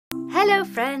Hello,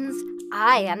 friends.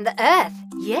 I am the Earth.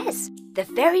 Yes, the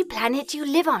very planet you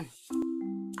live on.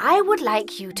 I would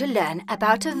like you to learn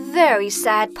about a very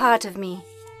sad part of me.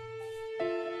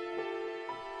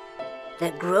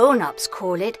 The grown-ups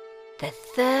call it the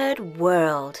third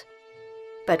world.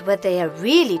 But what they are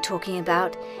really talking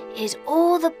about is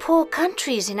all the poor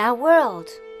countries in our world.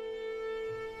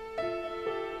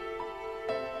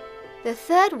 The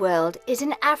third world is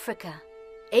in Africa,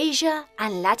 Asia,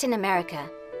 and Latin America.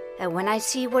 And when I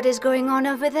see what is going on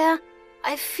over there,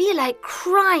 I feel like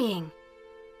crying.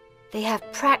 They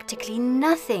have practically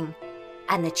nothing,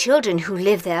 and the children who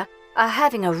live there are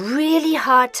having a really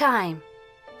hard time.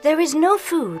 There is no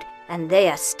food, and they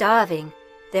are starving.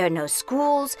 There are no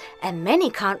schools, and many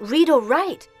can't read or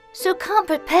write, so can't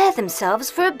prepare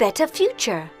themselves for a better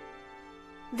future.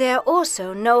 There are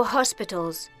also no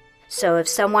hospitals, so if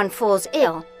someone falls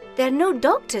ill, there are no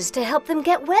doctors to help them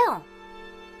get well.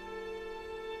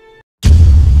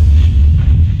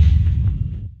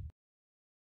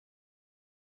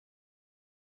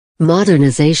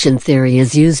 Modernization theory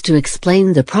is used to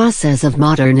explain the process of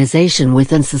modernization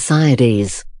within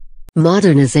societies.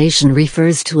 Modernization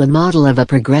refers to a model of a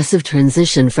progressive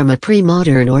transition from a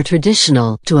pre-modern or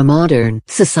traditional to a modern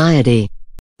society.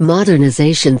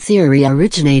 Modernization theory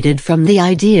originated from the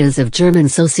ideas of German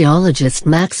sociologist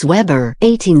Max Weber,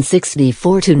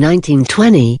 1864 to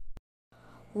 1920.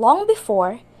 Long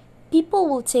before, people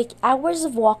will take hours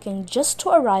of walking just to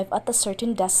arrive at a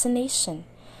certain destination.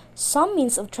 Some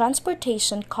means of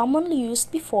transportation commonly used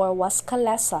before was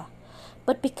kalesa,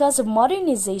 but because of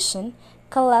modernization,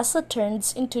 kalesa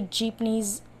turns into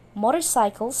jeepneys,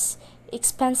 motorcycles,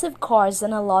 expensive cars,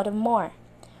 and a lot of more.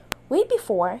 Way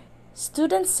before,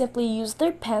 students simply used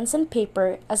their pens and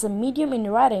paper as a medium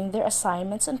in writing their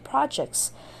assignments and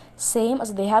projects, same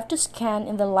as they have to scan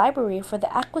in the library for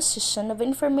the acquisition of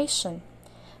information.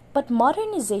 But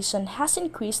modernization has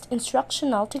increased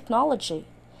instructional technology.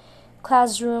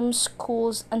 Classrooms,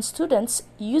 schools, and students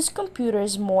use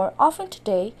computers more often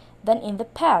today than in the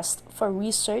past for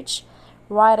research,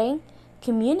 writing,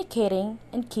 communicating,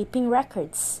 and keeping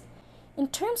records. In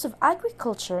terms of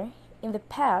agriculture, in the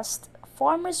past,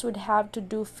 farmers would have to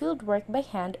do field work by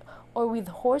hand or with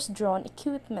horse-drawn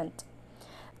equipment.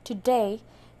 Today,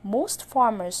 most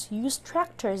farmers use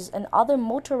tractors and other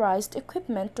motorized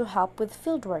equipment to help with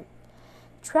field work.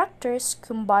 Tractors,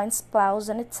 combines, plows,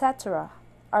 and etc.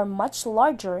 are much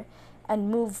larger and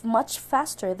move much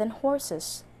faster than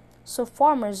horses, so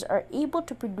farmers are able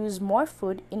to produce more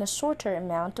food in a shorter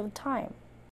amount of time.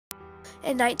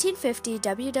 In 1950,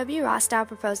 W. Rostow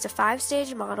proposed a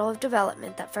 5-stage model of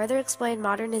development that further explained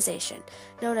modernization,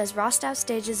 known as Rostow's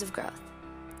stages of growth.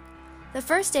 The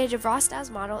first stage of Rostow's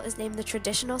model is named the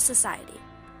traditional society.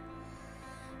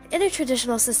 In a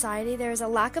traditional society, there is a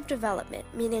lack of development,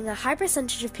 meaning a high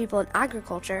percentage of people in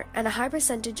agriculture and a high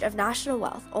percentage of national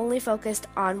wealth only focused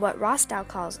on what Rostow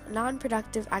calls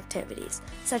non-productive activities,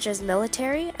 such as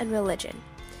military and religion.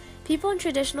 People in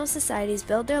traditional societies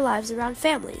build their lives around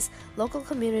families, local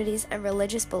communities, and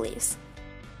religious beliefs.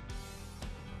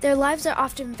 Their lives are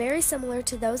often very similar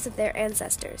to those of their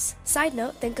ancestors. Side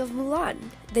note, think of Mulan.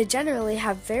 They generally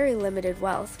have very limited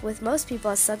wealth, with most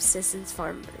people as subsistence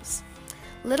farmers.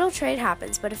 Little trade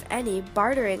happens, but if any,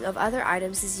 bartering of other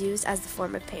items is used as the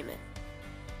form of payment.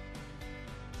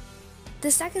 The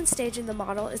second stage in the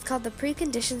model is called the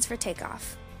preconditions for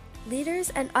takeoff. Leaders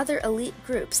and other elite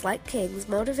groups, like kings,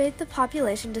 motivate the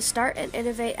population to start and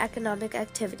innovate economic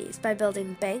activities by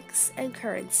building banks and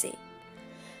currency.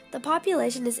 The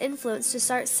population is influenced to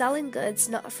start selling goods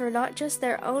not just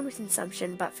their own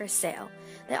consumption, but for sale.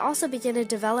 They also begin to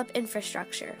develop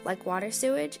infrastructure, like water,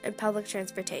 sewage, and public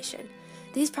transportation.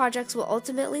 These projects will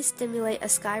ultimately stimulate a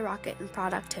skyrocket in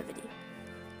productivity.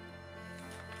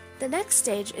 The next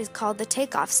stage is called the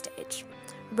takeoff stage.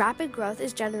 Rapid growth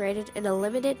is generated in a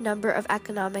limited number of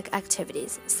economic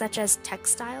activities, such as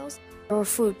textiles or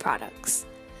food products.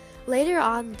 Later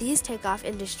on, these takeoff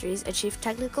industries achieve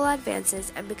technical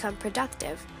advances and become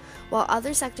productive, while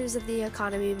other sectors of the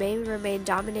economy may remain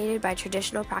dominated by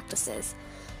traditional practices.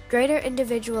 Greater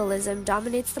individualism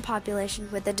dominates the population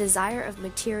with the desire of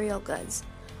material goods.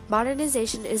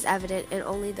 Modernization is evident in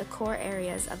only the core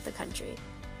areas of the country.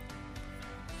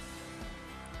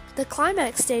 The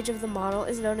climax stage of the model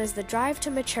is known as the drive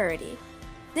to maturity.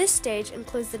 This stage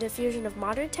includes the diffusion of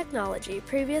modern technology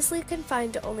previously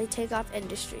confined to only takeoff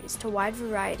industries to a wide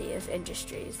variety of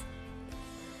industries.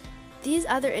 These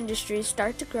other industries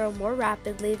start to grow more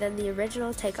rapidly than the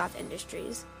original takeoff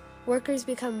industries. Workers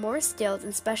become more skilled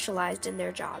and specialized in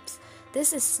their jobs.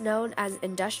 This is known as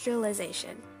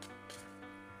industrialization.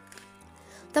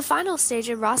 The final stage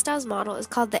in Rostow's model is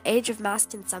called the age of mass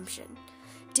consumption.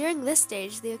 During this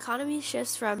stage, the economy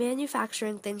shifts from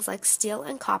manufacturing things like steel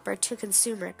and copper to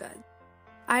consumer goods.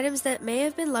 Items that may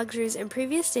have been luxuries in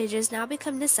previous stages now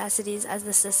become necessities as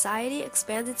the society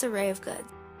expands its array of goods.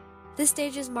 This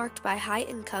stage is marked by high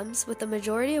incomes, with the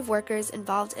majority of workers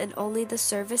involved in only the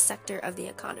service sector of the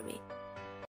economy.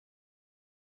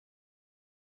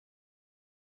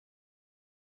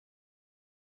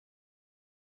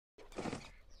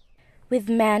 With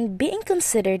man being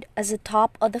considered as the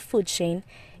top of the food chain,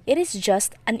 it is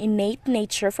just an innate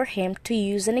nature for him to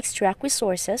use and extract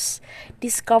resources,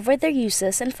 discover their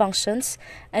uses and functions,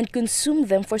 and consume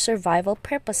them for survival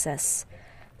purposes.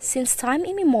 Since time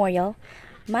immemorial,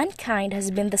 mankind has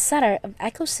been the center of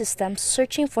ecosystems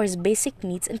searching for its basic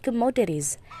needs and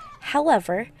commodities.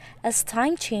 However, as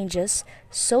time changes,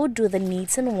 so do the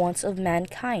needs and wants of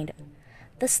mankind.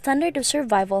 The standard of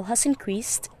survival has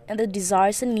increased, and the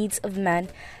desires and needs of man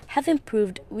have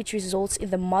improved, which results in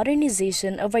the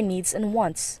modernization of our needs and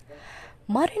wants.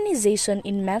 Modernization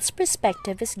in man's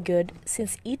perspective is good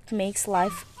since it makes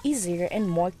life easier and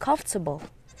more comfortable.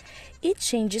 It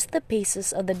changes the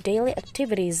paces of the daily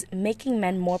activities, making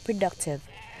man more productive.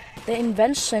 The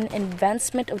invention and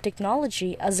advancement of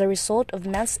technology as a result of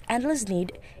man's endless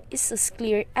need is a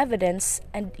clear evidence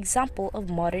and example of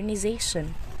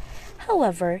modernization.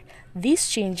 However, these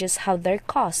changes have their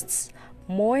costs.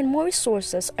 More and more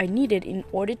resources are needed in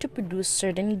order to produce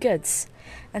certain goods.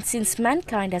 And since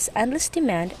mankind has endless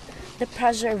demand, the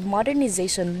pressure of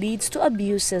modernization leads to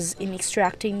abuses in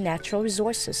extracting natural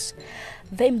resources.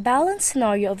 The imbalanced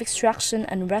scenario of extraction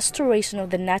and restoration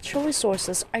of the natural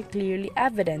resources are clearly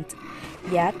evident,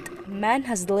 yet man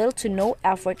has little to no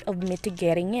effort of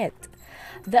mitigating it.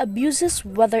 The abuses,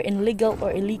 whether in legal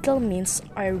or illegal means,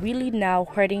 are really now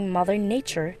hurting Mother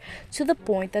Nature to the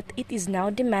point that it is now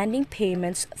demanding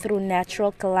payments through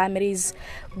natural calamities,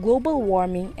 global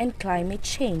warming, and climate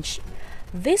change.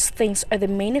 These things are the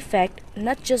main effect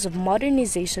not just of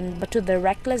modernization but to the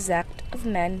reckless act of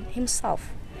man himself.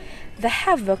 The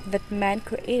havoc that man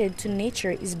created to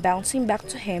nature is bouncing back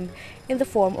to him in the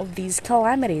form of these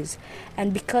calamities,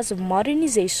 and because of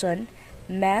modernization,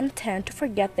 man tend to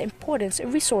forget the importance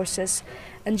of resources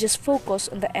and just focus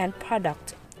on the end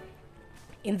product.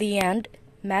 In the end,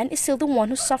 man is still the one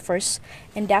who suffers,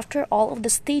 and after all of the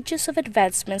stages of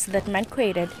advancements that man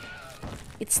created,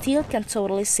 it still can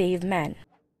totally save man.